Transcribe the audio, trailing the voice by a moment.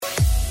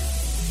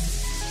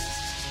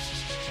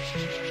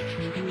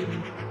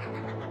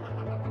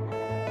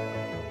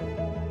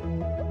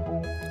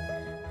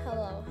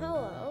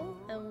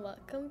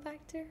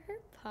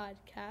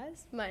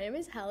podcast. My name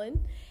is Helen,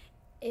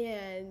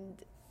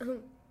 and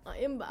I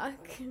am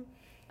back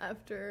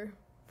after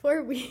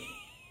 4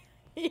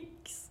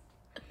 weeks.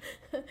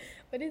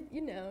 But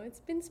it's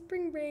been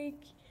spring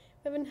break.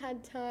 We haven't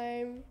had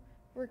time.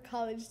 We're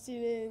college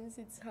students.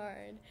 It's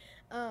hard.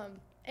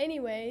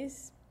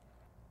 Anyways,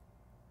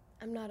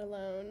 I'm not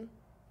alone,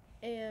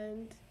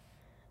 and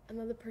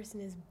another person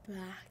is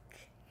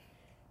back,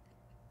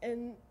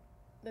 and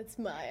that's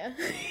Mya.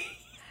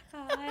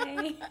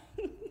 Hi.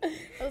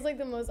 That was like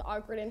the most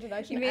awkward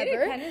introduction ever. You made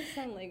ever. it kind of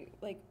sound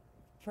like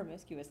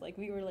promiscuous, like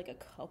we were like a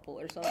couple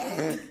or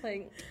something.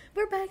 Like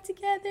we're back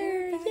together.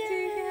 We're back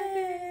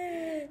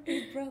Yay! together.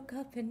 We broke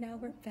up and now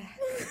we're back.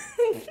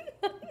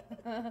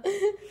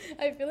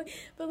 I feel like,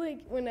 but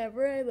like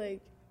whenever I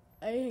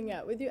hang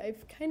out with you, I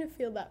kind of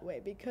feel that way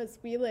because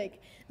we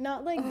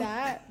not like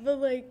that, but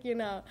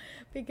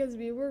because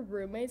we were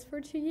roommates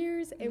for 2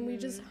 years and we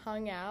just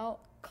hung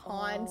out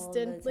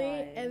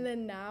constantly, and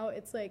then now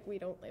it's like we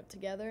don't live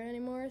together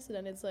anymore, so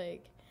then it's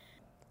like,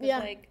 yeah.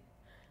 Like,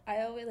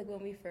 I always,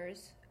 when we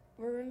first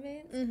were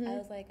roommates, I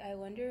was like, I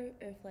wonder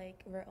if,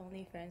 we're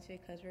only friends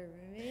because we're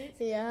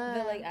roommates.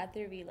 Yeah. But,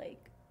 after we,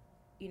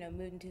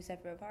 moved into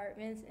separate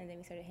apartments, and then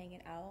we started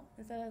hanging out,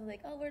 and so I was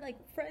like, oh, we're,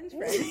 friends.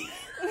 We're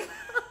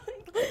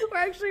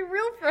actually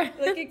real friends.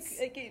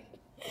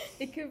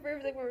 It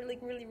confirms that we're,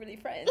 really, really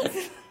friends.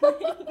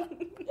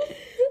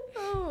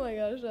 Oh, my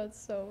gosh, that's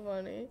so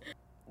funny.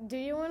 Do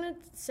you want to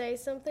say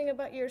something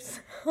about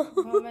yourself?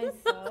 About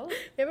myself?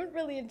 We haven't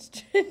really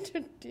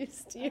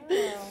introduced you.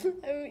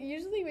 Oh.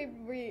 Usually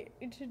we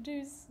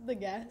introduce the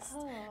guest.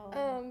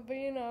 Oh. But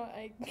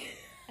I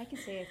can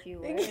say a few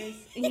words.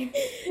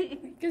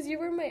 Because you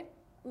were my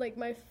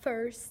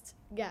first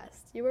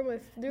guest. You were my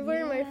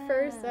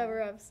first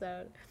ever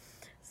episode.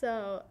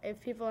 So if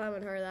people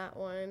haven't heard that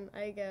one,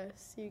 I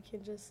guess you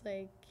can just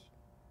go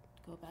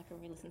back and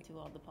re-listen to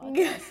all the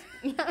podcasts.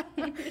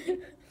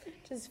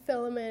 Just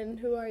fill them in.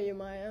 Who are you,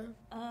 Mya?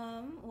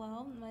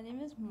 Well, my name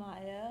is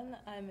Mya.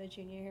 I'm a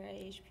junior here at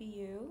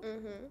HPU.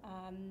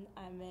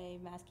 I'm a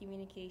mass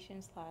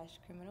communication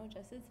 / criminal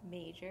justice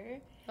major.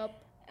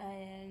 Yep.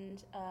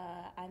 And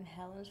I'm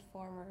Helen's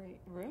former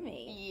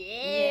roommate.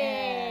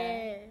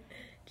 Yeah.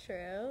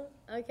 True.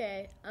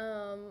 Okay.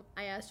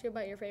 I asked you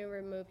about your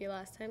favorite movie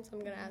last time, so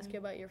I'm gonna ask you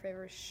about your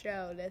favorite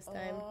show this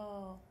time.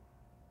 Oh.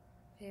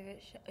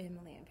 Favorite show?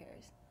 Emily in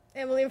Paris.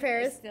 Emily in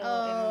Paris? It's still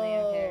Emily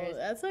in Paris.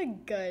 That's a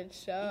good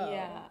show.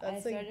 Yeah,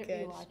 that's I started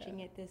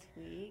rewatching it this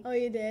week. Oh,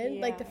 you did?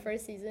 Yeah. The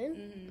first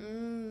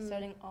season?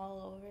 Starting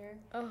all over.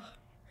 Oh.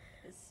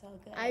 It's so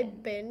good. I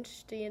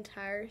binged the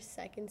entire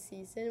second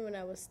season when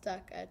I was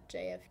stuck at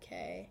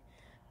JFK.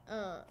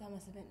 That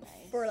must have been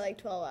nice. For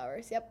 12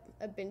 hours. Yep.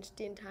 I binged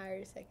the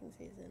entire second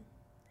season.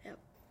 Yep.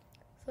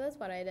 So that's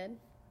what I did.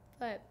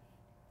 But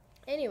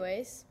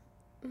anyways,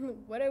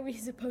 what are we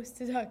supposed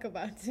to talk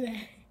about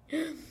today?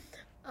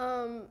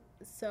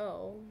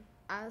 So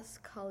as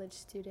college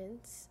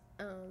students,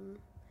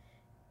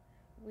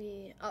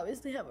 we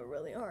obviously have a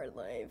really hard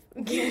life.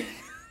 The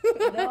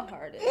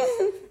hardest.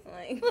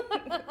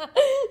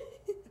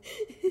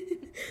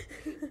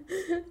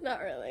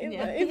 Not really.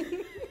 Yeah.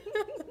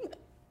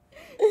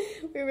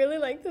 We really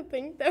like to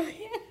think that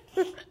we...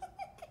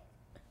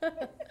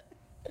 God,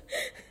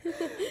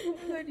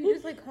 you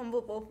just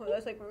humble both of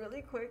us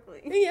really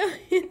quickly. Yeah.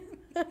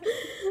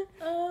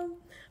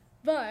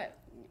 But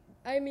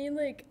I mean,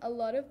 a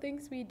lot of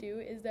things we do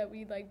is that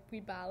we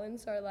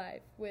balance our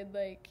life with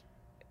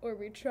or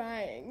we're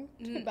trying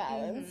to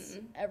balance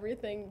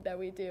everything that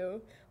we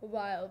do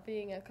while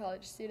being a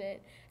college student,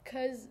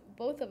 because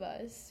both of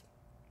us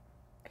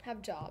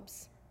have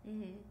jobs,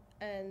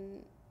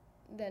 and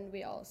then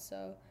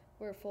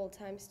we're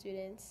full-time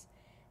students,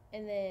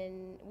 and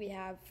then we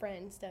have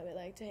friends that we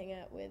like to hang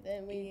out with,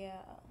 and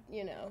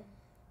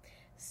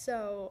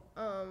so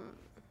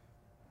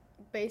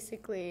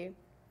basically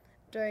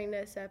during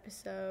this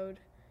episode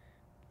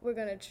we're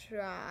gonna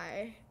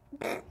try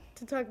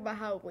to talk about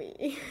how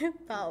we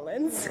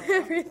balance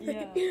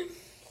everything. Yeah.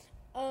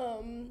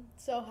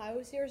 So how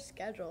was your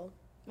schedule?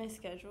 My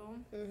schedule?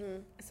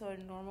 So a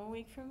normal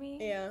week for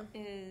me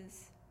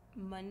is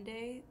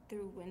Monday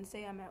through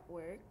Wednesday I'm at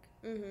work.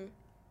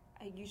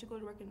 I usually go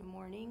to work in the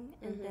morning,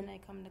 and then I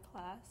come to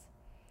class.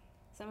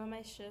 Some of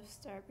my shifts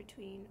start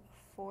between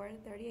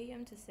 4:30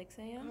 a.m. to 6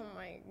 a.m. Oh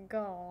my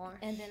gosh.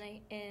 And then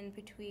I end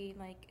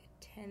between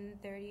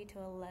 10:30 to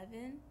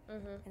 11,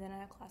 and then I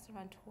have class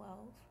around 12.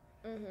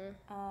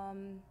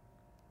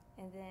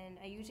 And then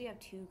I usually have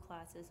 2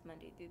 classes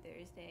Monday through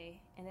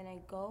Thursday, and then I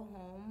go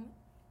home,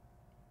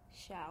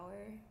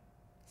 shower,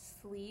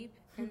 sleep,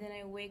 and then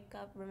I wake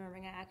up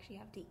remembering I actually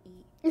have to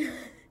eat.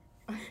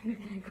 And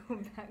then I go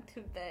back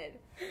to bed.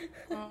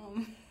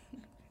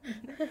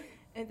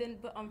 And then,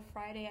 but on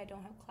Friday I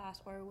don't have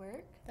class or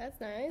work. That's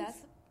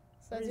nice.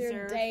 That's your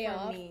your day for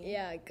off. me.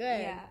 Yeah,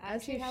 good. Yeah, I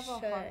actually have a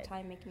hard should.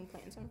 time making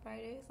plans on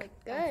Fridays. Good.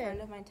 A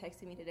friend of mine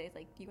texted me today. It's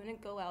do you want to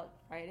go out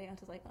Friday? I was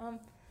just I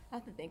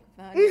have to think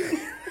about it.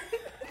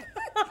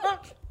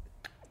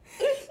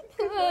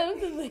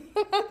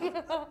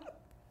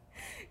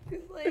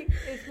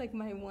 It's like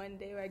my one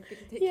day where I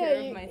get to take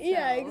care of myself.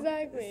 Yeah,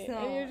 exactly. So,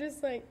 and you're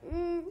just like,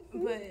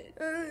 But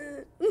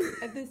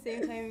at the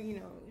same time, you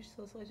know,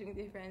 socializing with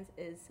your friends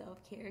is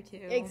self-care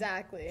too.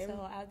 Exactly.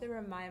 So I have to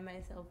remind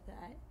myself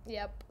that.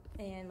 Yep.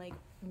 And like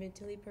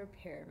mentally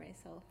prepare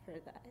myself for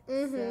that.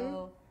 Mm-hmm.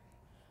 So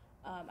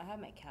I have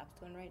my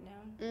capstone right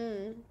now.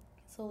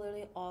 So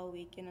literally all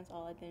weekend that's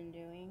all I've been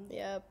doing.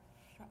 Yep.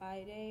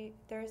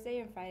 Thursday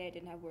and Friday I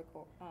didn't have work,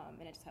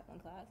 and I just had one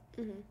class.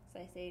 So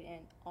I stayed in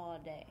all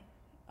day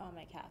on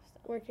my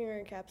capstone. Working on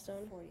your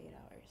capstone? 48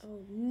 hours.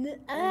 Oh,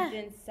 And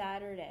then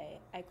Saturday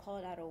I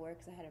called out of work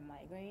because I had a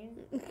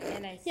migraine,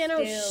 and I still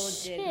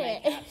did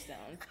my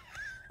capstone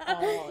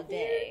all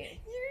day.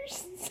 You're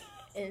so...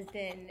 And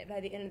then by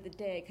the end of the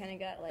day I kind of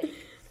got like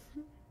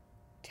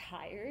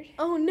tired.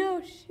 Oh no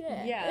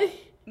shit. Yeah.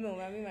 No,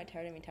 I mean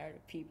tired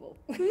of people.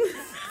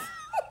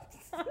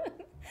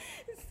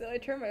 So I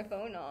turned my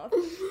phone off.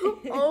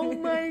 Oh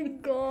my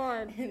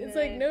god. It's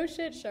like, no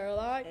shit,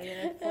 Sherlock. And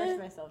then I forced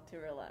myself to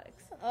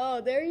relax.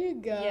 Oh, there you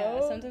go.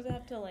 Yeah, sometimes I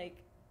have to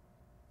like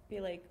be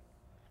like,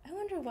 I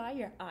wonder why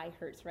your eye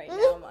hurts right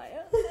now,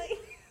 Maya.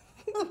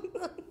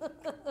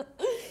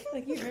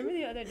 Like you remember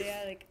the other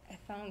day I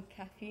found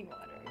caffeine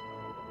water.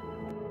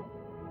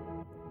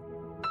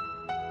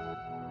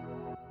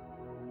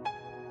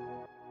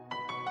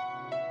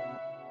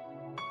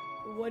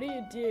 What do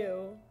you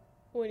do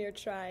when you're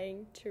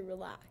trying to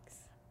relax?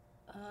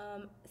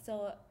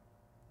 So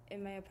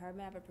in my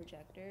apartment I have a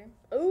projector.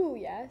 Oh,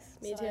 yes.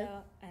 Me too.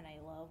 And I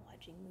love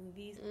watching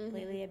movies.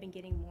 Lately I've been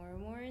getting more and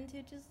more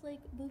into just like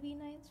movie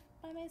nights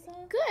by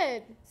myself.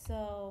 Good.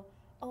 So,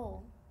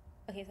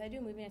 okay, so I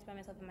do movie nights by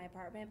myself in my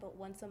apartment, but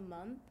once a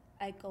month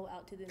I go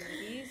out to the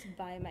movies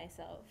by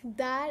myself.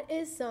 That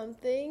is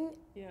something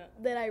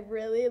that I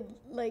really,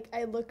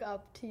 I look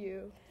up to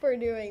you for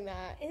doing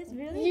that. It's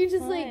really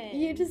fun.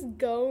 You just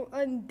go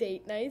on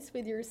date nights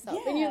with yourself,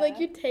 and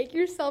you take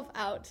yourself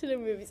out to the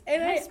movies.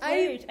 And I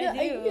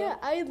do.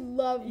 I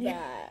love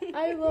that.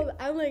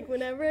 I'm like,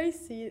 whenever I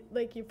see,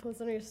 you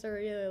post on your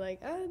story, you're like,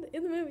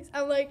 in the movies.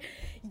 I'm like,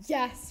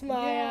 yes,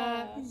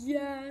 Maya,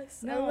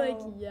 yes. No. I'm like,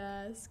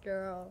 yes,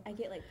 girl. I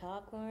get,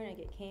 popcorn, I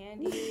get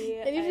candy.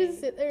 And you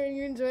just sit there and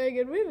you enjoy a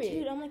good movie.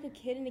 Dude, I'm like a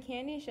kid in a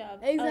candy shop.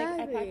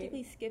 Exactly. I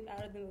practically skip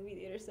out of the movie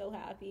theater so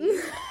happy.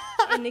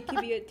 And it could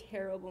be a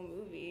terrible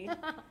movie.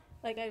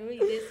 I really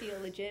did see a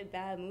legit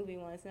bad movie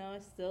once, and I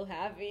was still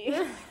happy.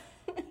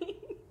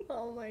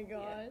 Oh my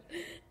god.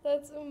 Yeah.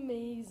 That's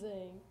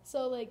amazing.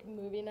 So,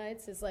 movie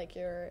nights is,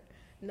 your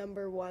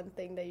number one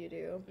thing that you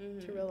do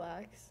to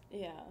relax?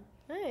 Yeah.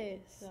 Nice.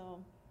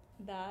 So,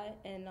 that,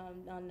 and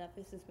on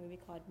Netflix, this movie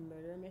called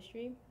Murder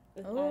Mystery.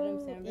 With Adam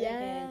Sandler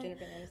and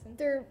Jennifer Aniston.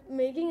 They're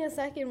making a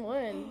second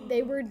one.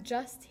 They were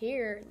just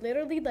here.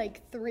 Literally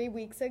 4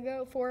 weeks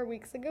ago.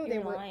 They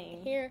were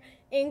here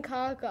in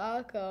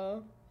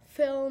Kaka'ako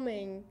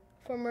filming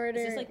for Murder.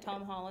 Is this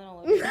Tom Holland all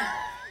over?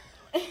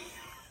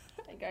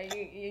 Are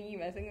you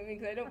messing with me?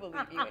 Because I don't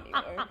believe you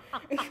anymore.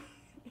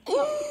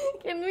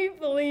 Can we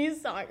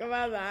please talk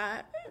about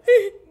that?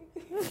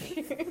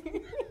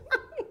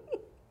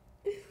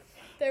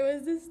 There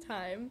was this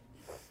time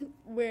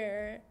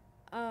where...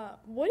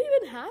 what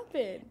even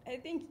happened? I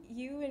think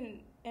you and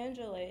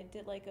Enjooooy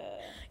did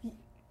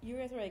you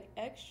guys were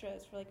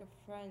extras for a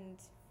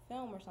friend's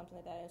film or something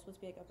like that. It was supposed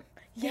to be a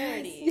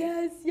parody.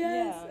 Yes.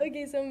 Yeah.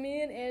 Okay, so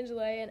me and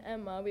Enjooooy and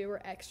Emma, we were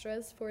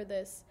extras for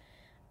this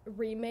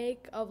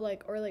remake of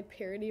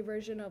parody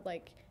version of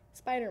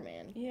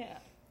Spider-Man. Yeah.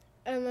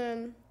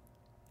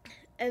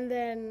 And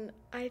then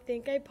I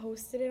think I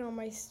posted it on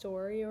my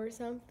story or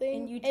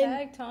something. And you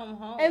tagged Tom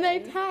Holland. And I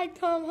tagged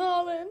Tom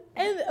Holland.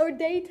 Or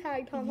they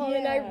tagged Tom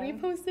Holland. And I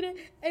reposted it.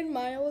 And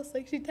Maya was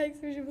she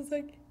texted me. She was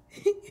like...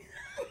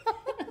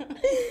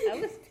 I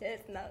was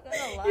pissed, not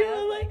gonna lie. You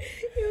were like...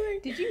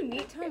 Did you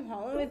meet Tom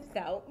Holland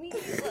without me?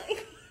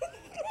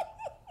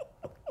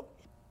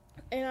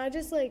 And I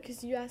just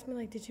because you asked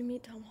me did you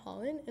meet Tom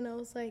Holland? And I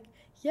was like,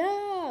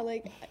 yeah,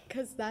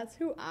 because that's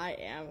who I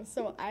am.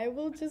 So I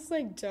will just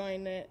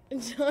join the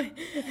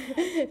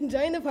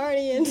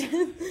party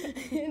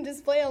and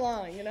just play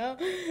along, you know?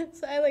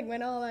 So I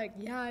went all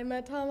yeah, I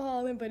met Tom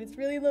Holland, but it's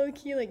really low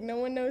key. No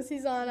one knows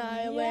he's on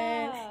island.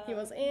 Yeah. He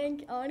was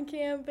on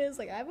campus.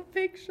 I have a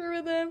picture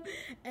with him.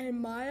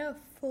 And Maya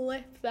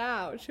flipped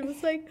out. She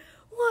was like,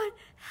 what?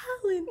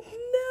 Helen,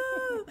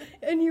 no!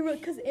 And you were,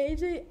 because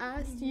AJ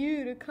asked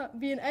you to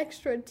be an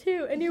extra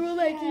too, and you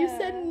were you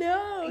said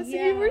no, so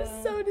you were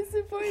so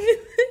disappointed.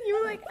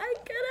 You were I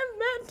could have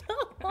met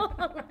Tom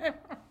Holland.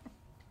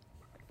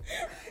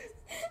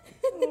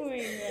 Oh my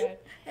god.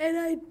 And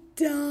I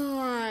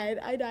died.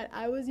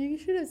 You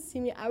should have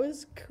seen me. I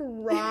was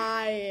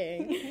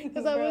crying.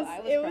 Because I was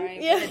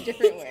crying in a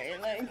different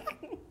way.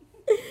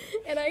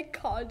 And I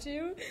called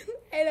you,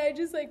 and I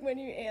just, when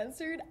you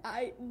answered,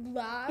 I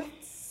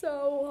laughed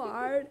so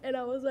hard, and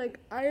I was like,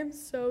 I am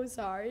so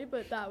sorry,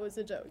 but that was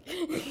a joke. Do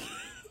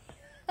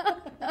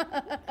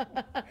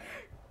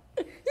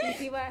you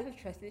see why I have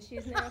trust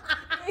issues now?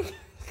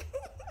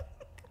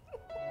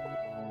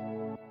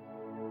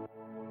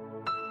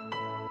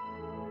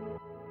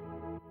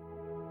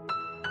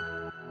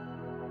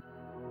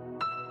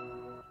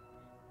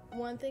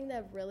 one thing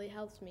that really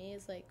helps me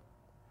is, like,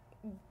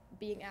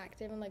 being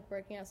active and, like,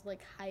 working out, so,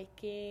 like,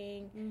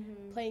 hiking,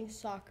 playing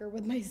soccer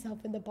with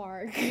myself in the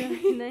park.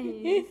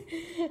 Nice.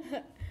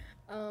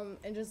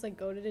 And just, like,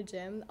 go to the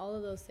gym. All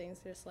of those things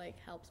just, like,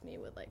 helps me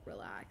with, like,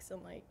 relax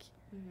and, like,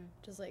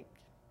 just, like,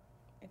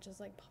 it just,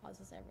 like,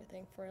 pauses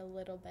everything for a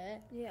little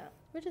bit. Yeah.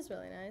 Which is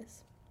really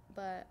nice.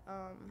 But,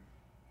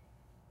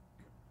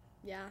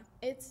 yeah,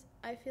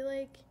 I feel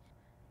like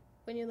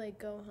when you, like,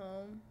 go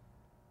home,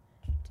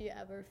 do you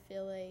ever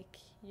feel like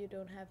you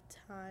don't have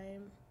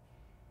time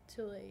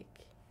to,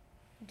 like,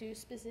 do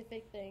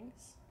specific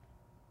things?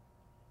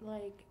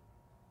 Like,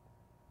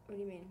 what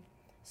do you mean?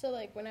 So,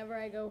 like, whenever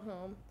I go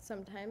home,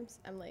 sometimes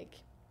I'm, like,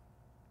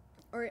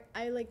 or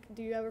I, like,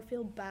 do you ever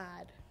feel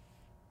bad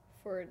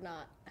for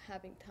not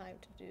having time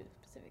to do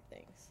specific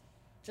things,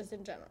 just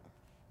in general?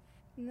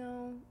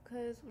 No,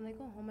 because when I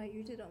go home, I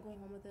usually don't go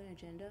home with an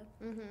agenda.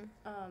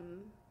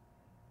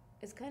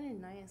 It's kind of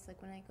nice, like,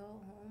 when I go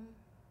home,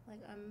 like,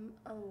 I'm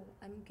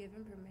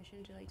given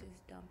permission to, like,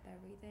 just dump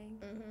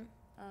everything.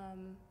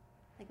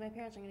 Like, my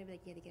parents are going to be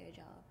like, you have to get a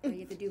job, or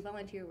you have to do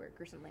volunteer work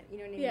or something, you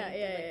know what I mean?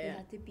 Yeah. You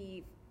have to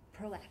be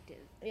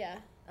proactive. Yeah.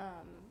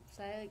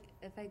 So I, like,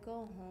 if I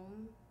go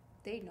home,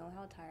 they know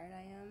how tired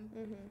I am,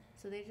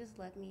 so they just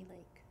let me,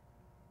 like,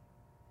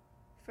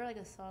 for, like,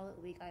 a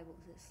solid week, I will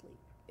just sleep.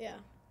 Yeah.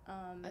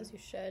 As you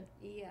should.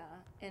 Yeah,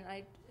 and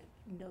I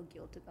no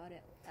guilt about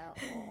it at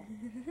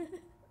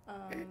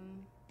all.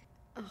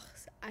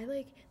 I,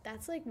 like,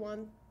 that's, like,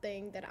 one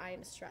thing that I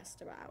am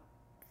stressed about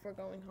for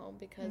going home,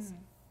 because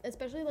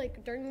especially,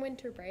 like, during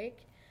winter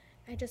break,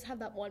 I just have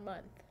that 1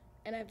 month,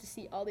 and I have to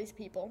see all these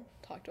people,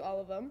 talk to all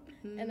of them,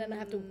 and then I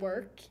have to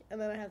work, and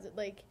then I have to,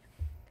 like,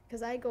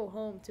 because I go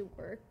home to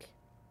work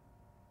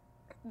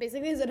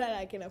basically so that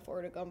I can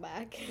afford to come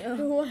back.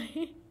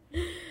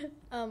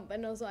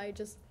 But also I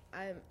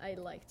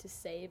like to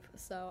save,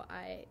 so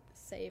I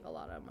save a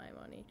lot of my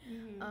money.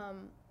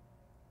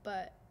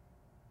 But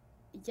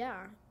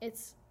yeah,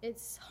 it's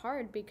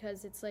hard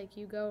because it's like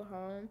you go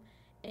home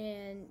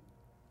and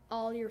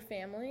all your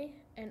family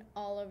and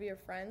all of your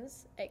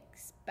friends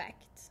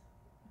expect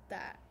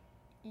that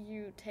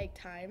you take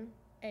time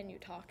and you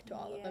talk to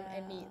all of them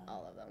and meet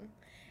all of them.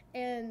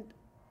 And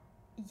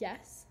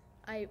yes,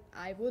 I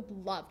would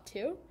love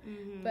to,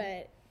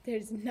 but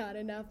there's not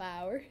enough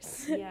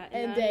hours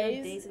and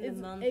days in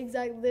the month.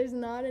 Exactly, there's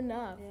not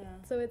enough.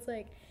 So it's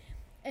like,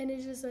 and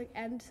it just, like,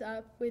 ends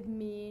up with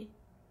me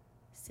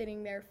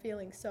sitting there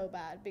feeling so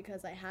bad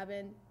because I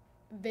haven't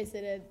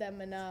visited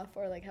them enough,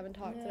 or, like, haven't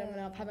talked to them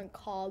enough, haven't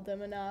called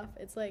them enough.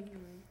 It's like,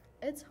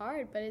 it's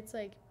hard, but it's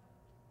like,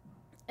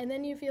 and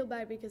then you feel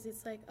bad because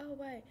it's like, oh,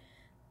 why?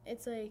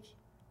 It's like,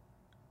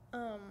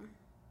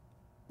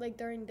 like,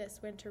 during this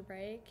winter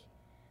break,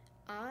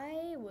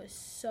 I was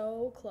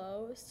so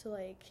close to,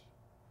 like,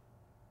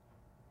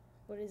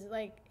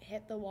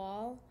 hit the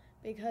wall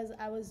because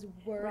I was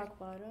rock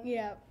bottom?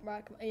 Yeah,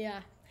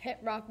 hit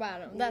rock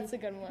bottom. That's a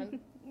good one.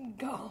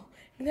 Go.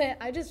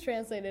 I just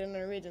translated a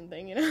Norwegian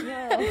thing, you know?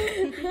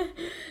 Yeah.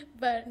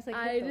 But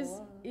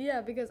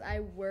like because I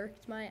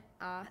worked my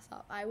ass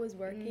off. I was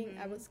working.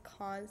 I was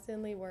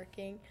constantly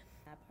working.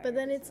 But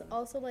then it's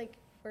also, like,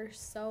 we're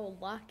so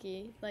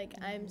lucky. Like,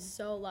 I'm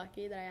so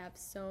lucky that I have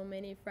so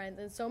many friends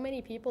and so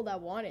many people that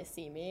want to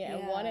see me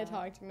and want to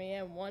talk to me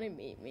and want to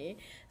meet me.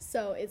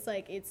 So it's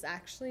like, it's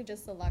actually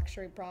just a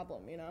luxury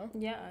problem, you know?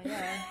 Yeah.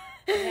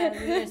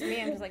 There's me.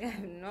 I'm just like, I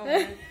don't know,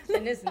 man.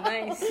 And it's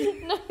nice.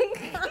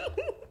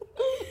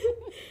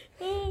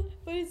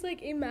 But it's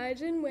like,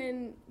 imagine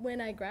when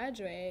I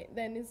graduate,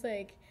 then it's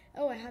like,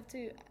 oh, I have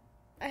to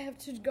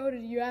go to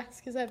the U.S.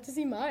 because I have to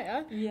see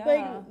Mya.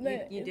 Yeah,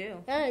 like, you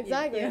do. Yeah,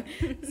 exactly.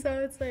 So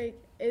it's like,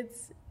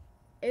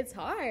 it's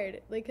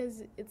hard, like,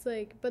 because it's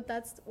like, but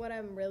that's what I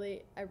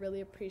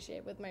really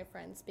appreciate with my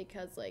friends,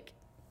 because, like,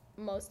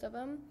 most of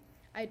them,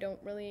 I don't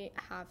really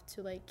have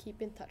to, like,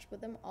 keep in touch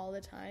with them all the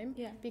time.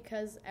 Yeah.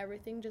 Because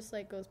everything just,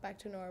 like, goes back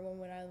to normal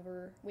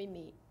whenever we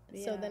meet.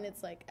 Yeah. So then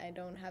it's like, I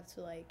don't have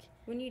to, like.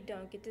 When you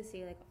don't get to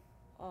see, like,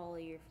 all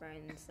of your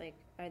friends, like,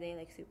 are they,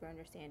 like, super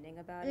understanding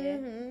about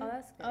it? Oh,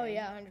 that's good. Oh,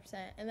 yeah, 100%.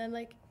 And then,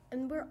 like,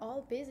 and we're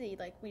all busy.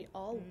 Like, we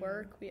all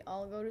work, we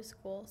all go to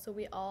school, so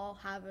we all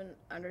have an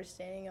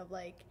understanding of,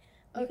 like,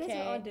 okay. You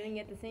guys are all doing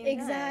it at the same time.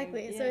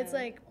 Exactly. Yeah. So it's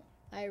like,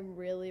 I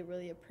really,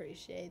 really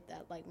appreciate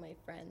that, like, my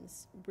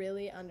friends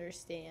really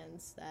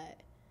understands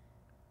that,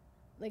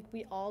 like,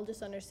 we all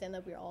just understand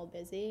that we're all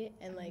busy,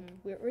 and, like,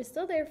 we're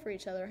still there for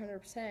each other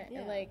 100%. Yeah.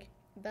 And, like,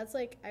 that's,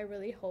 like, I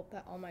really hope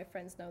that all my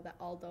friends know that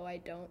although I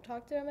don't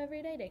talk to them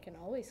every day, they can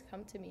always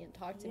come to me and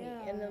talk to me.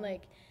 And then,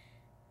 like,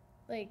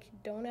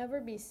 don't ever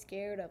be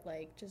scared of,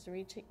 like, just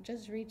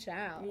reach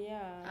out.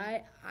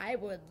 Yeah. I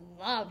would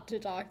love to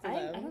talk to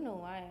them. I don't know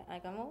why.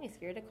 Like, I'm always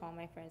scared to call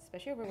my friends,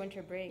 especially over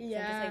winter break. Yeah.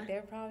 So I'm just like,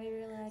 they're probably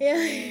relaxing.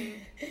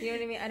 Yeah. You know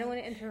what I mean? I don't want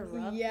to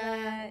interrupt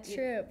that.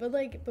 True.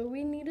 But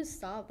we need to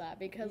stop that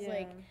because,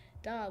 like,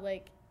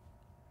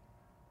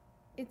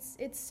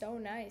 it's so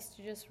nice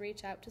to just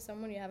reach out to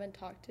someone you haven't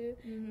talked to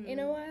in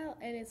a while,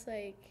 and it's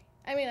like,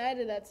 I mean, I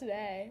did that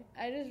today.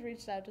 I just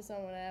reached out to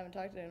someone I haven't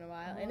talked to in a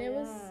while, and it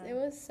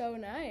was so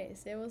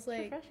nice. It was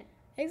like refreshing.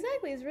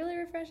 Exactly, it's really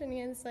refreshing,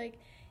 and it's like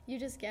you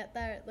just get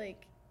that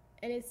like,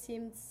 and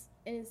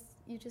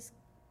you just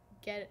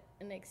get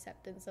an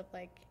acceptance of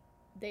like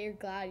they're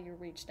glad you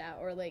reached out,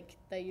 or like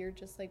that you're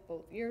just like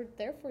both you're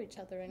there for each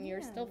other and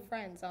you're still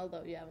friends,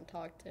 although you haven't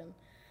talked in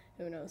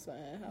who knows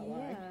how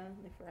long. Yeah,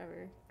 like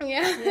forever.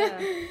 Yeah. Yeah.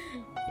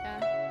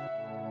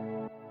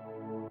 Yeah.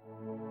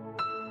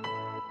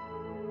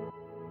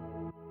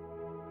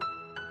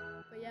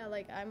 But yeah,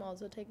 like I'm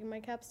also taking my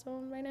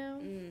capstone right now.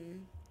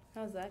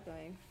 How's that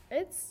going?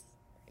 It's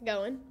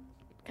going,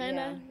 kind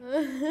of.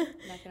 Yeah.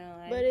 Not gonna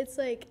lie. But it's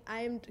like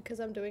because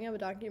I'm doing a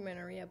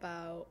documentary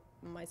about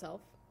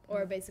myself,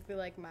 or basically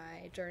like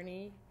my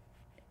journey,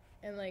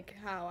 and like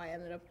how I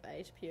ended up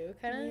at HPU,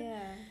 kind of.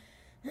 Yeah.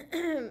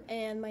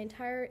 And my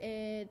entire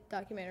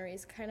documentary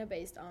is kind of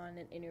based on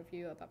an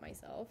interview about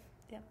myself.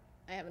 Yeah.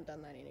 I haven't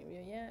done that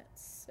interview yet,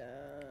 so...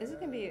 This is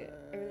going to be a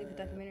really good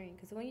documentary,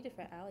 because the one you did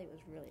for Allie was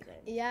really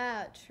good.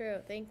 Yeah,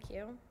 true. Thank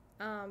you.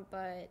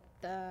 But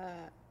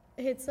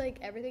it's like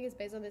everything is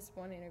based on this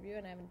one interview,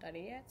 and I haven't done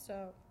it yet,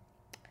 so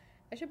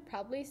I should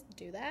probably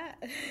do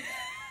that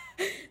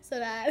so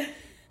that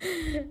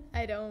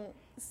I don't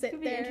sit there. It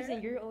could be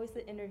interesting. You're always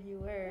the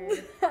interviewer.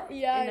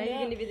 Yeah, and now you're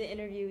going to be the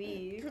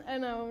interviewee. I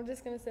know. I'm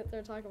just going to sit there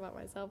and talk about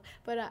myself.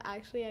 But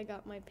actually, I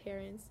got my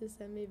parents to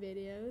send me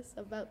videos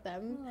about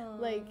them. Aww.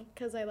 Like,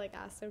 because I, like,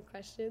 asked them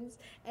questions.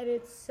 And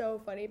it's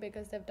so funny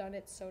because they've done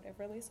it so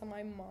differently. So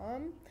my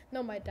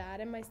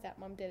dad and my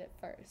stepmom did it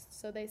first.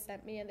 So they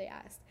sent me and they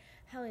asked,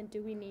 Helen,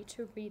 do we need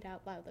to read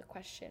out loud the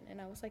question? And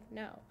I was like,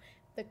 no.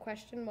 The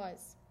question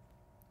was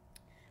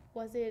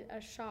it a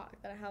shock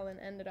that Helen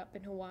ended up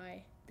in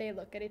Hawaii? They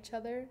look at each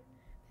other,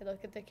 they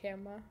look at the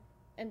camera,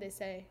 and they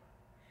say,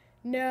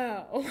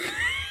 no.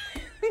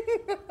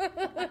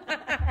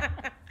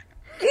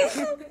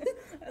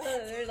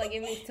 They're like,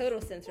 it makes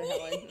total sense for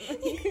Helen.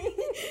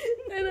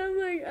 And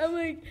I'm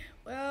like,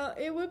 well,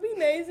 it would be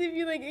nice if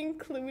you, like,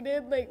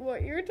 included, like,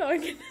 what you're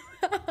talking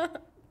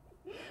about.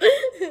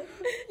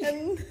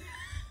 And...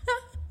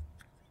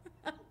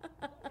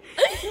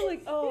 You're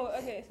like, oh,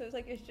 okay, so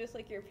it's just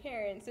like your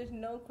parents. There's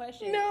no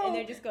question. No. And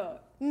they just go,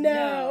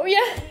 no.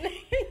 Yeah.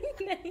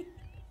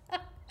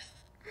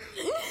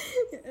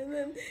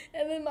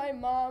 And then my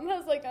mom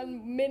has like a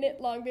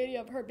minute-long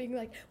video of her being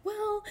like,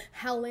 well,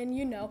 Helen,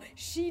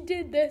 she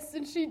did this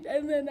and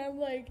then I'm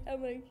like,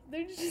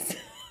 they're just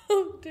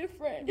so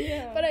different.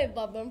 Yeah. But I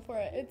love them for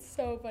it. It's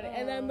so funny.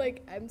 And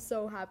I'm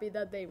so happy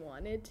that they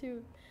wanted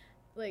to,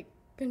 like,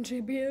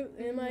 contribute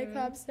in my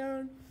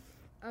capstone.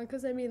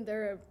 Because,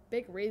 they're a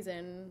big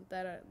reason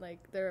that,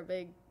 they're a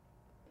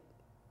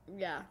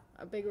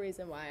big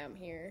reason why I'm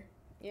here.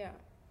 Yeah.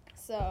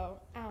 So,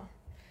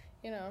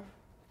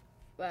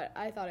 but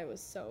I thought it was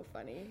so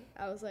funny.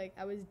 I was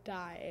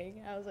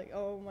dying. I was like,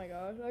 oh my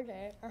gosh,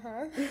 okay,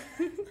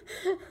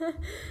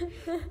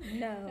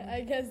 No.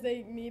 I guess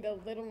they need a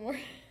little more,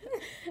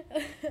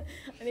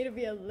 I need to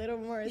be a little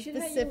more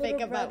specific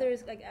about.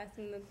 Brothers,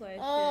 asking the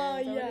questions. Oh,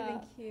 that yeah. would have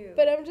been cute.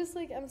 But I'm just,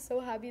 I'm so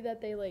happy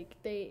that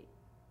they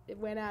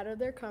went out of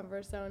their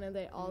comfort zone and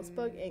they all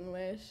spoke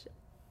English.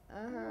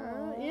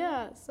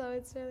 Yeah, so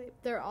it's really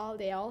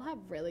they all have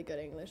really good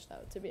English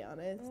though, to be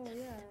honest. Oh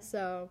yeah.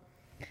 So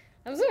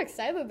I'm so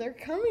excited they're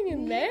coming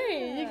in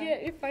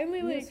May. You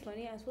finally It's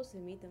funny, I was supposed to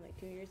meet them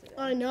 2 years ago.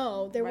 I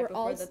know. They right were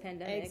before all the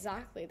pandemic.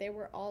 Exactly. They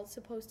were all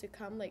supposed to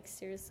come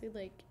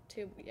seriously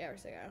 2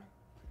 years ago.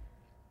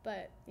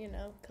 But,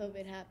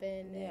 COVID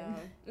happened. Yeah.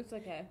 It's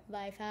okay.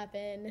 Life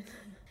happened.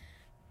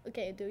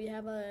 Okay, do we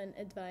have an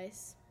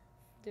advice?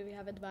 Do we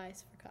have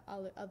advice for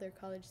other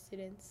college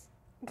students?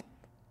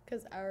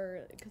 Because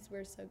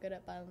we're so good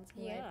at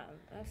balancing life. Yeah,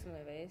 I have some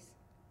advice.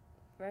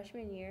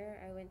 Freshman year,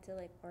 I went to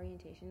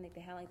orientation.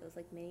 They had those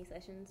mini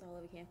sessions all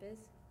over campus,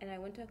 and I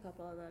went to a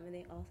couple of them, and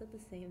they all said the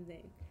same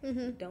thing.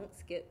 Mm-hmm. Don't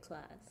skip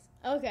class.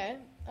 Okay.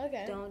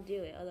 Don't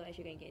do it, otherwise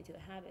you're gonna get into a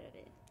habit of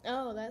it.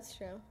 Oh, that's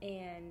true.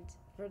 And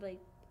for the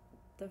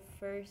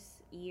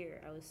first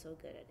year, I was so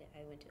good at it.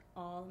 I went to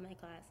all of my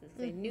classes.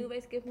 I knew if I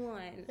skipped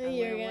one,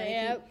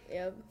 Yep.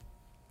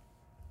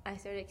 I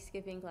started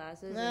skipping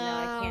classes, and now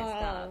I can't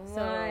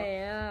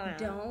stop.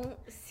 So don't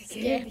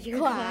skip your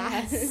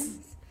class.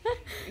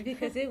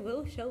 Because it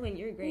will show in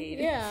your grade.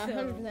 Yeah,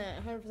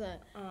 100%.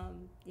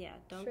 Yeah,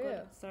 don't go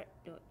to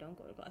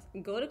class.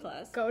 Go to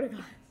class. Go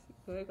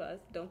to class.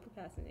 Don't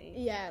procrastinate.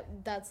 Yeah,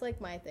 that's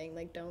my thing.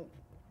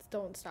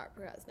 Don't start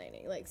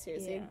procrastinating.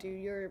 Seriously, do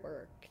your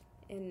work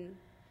and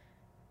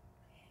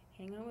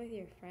hang out with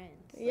your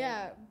friends.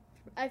 Yeah,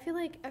 I feel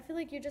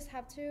like you just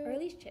have to, or at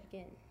least check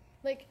in.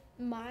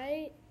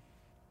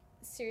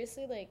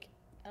 Seriously,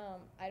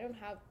 I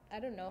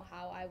don't know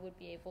how I would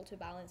be able to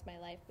balance my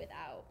life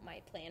without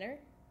my planner.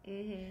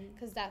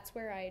 Because that's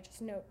where I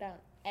just note down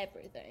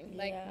everything.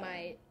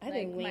 I've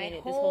been winging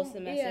it this whole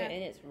semester,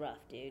 and it's rough,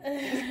 dude.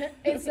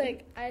 It's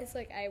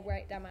I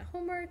write down my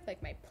homework,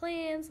 my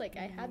plans,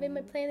 I have in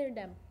my planner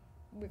that I'm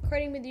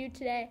recording with you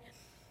today.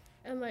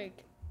 And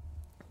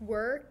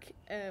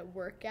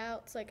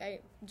workouts. Like, I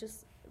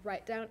just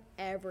write down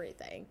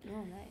everything.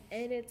 Oh, nice.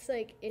 And it's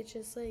like, it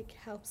just like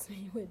helps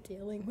me with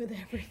dealing with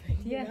everything.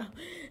 You know?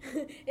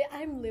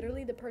 I'm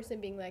literally the person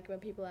being like, when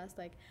people ask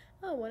like,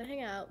 oh, want to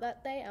hang out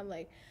that day? I'm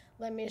like,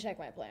 let me check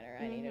my planner.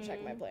 I need to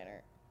check my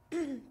planner.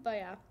 But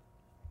yeah,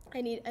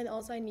 I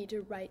need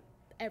to write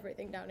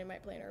everything down in my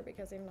planner,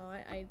 because if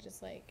not, I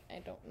just like, I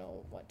don't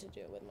know what to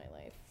do with my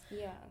life.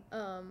 Yeah.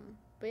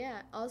 But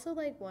yeah, also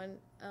like one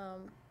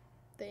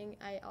thing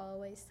I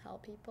always tell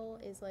people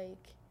is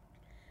like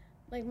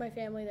my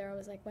family, they're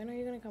always like, when are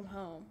you gonna come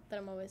home? But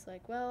I'm always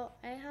like, well,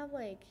 I have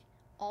like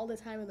all the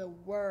time in the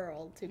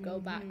world to go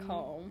back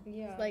home.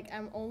 Yeah. Like,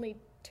 I'm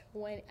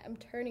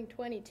turning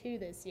 22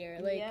 this year.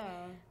 Like,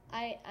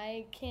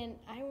 I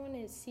want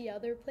to see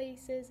other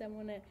places. I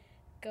want to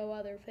go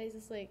other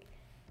places. Like,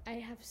 I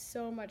have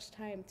so much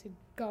time to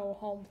go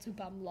home to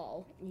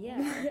Bamlol.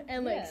 Yeah.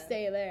 And like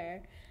stay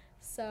there.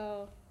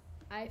 So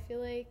I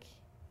feel like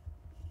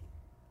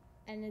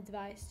an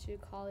advice to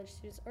college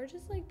students, or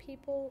just like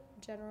people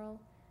in general,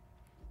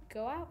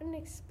 go out and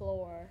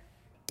explore.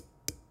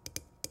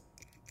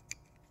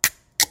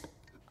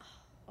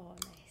 Oh,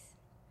 nice.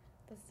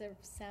 That's the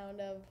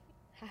sound of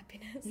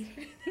happiness.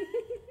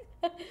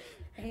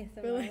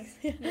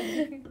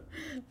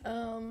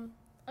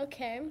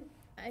 Okay,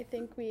 I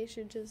think we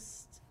should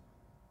just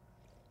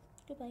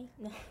goodbye.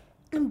 No.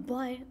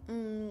 Bye.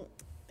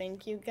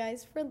 Thank you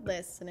guys for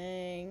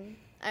listening.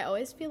 I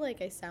always feel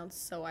like I sound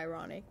so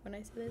ironic when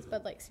I say this,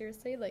 but like,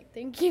 seriously, like,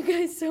 thank you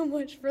guys so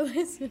much for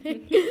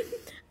listening.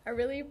 I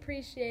really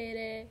appreciate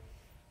it.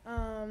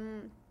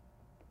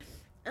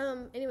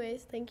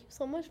 Anyways, thank you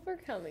so much for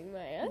coming,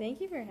 Maya. Thank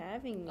you for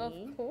having me.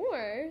 Of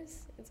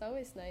course. It's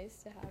always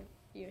nice to have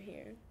you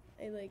here.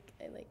 I like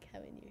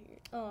having you here.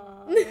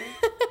 Aww.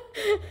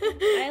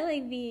 I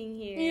like being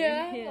here.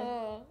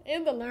 Yeah.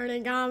 In the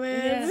learning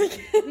comments.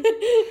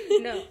 Yeah.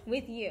 No,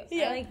 with you.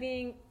 Yeah. I like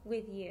being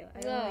with you. I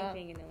don't like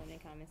being in the learning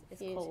comments.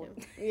 It's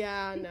cold.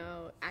 Yeah,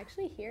 no.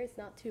 Actually, here it's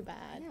not too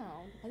bad. No,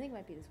 I think it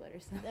might be the sweater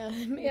stuff.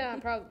 Yeah,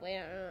 probably.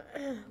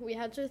 We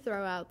had to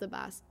throw out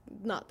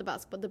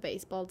the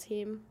baseball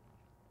team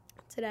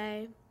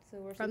today. So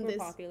we're super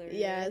popular.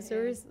 Yeah,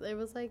 so there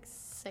was like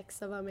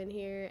 6 of them in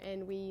here,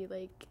 and we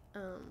like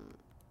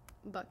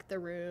bucked the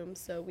room,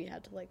 so we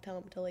had to like tell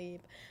them to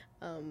leave.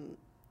 Well,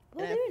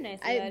 they were nice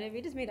about it.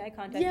 We just made eye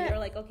contact, and they were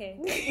like, okay.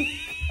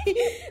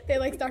 They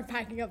like start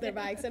packing up their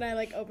bags, and I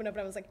like opened up,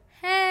 and I was like,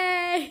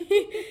 hey,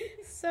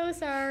 so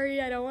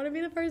sorry, I don't want to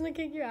be the person to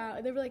kick you out.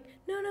 And they were like,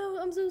 no,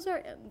 I'm so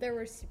sorry. They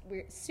were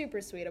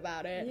super sweet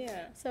about it.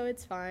 Yeah. So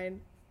it's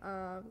fine.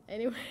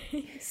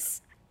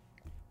 Anyways.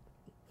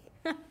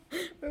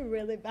 We're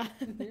really bad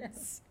at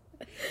this.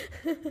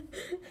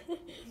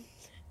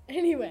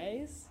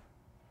 Anyways.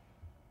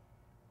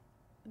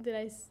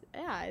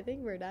 I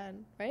think we're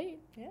done, right?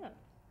 Yeah.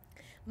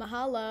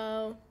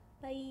 Mahalo.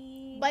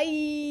 Bye.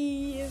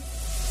 Bye.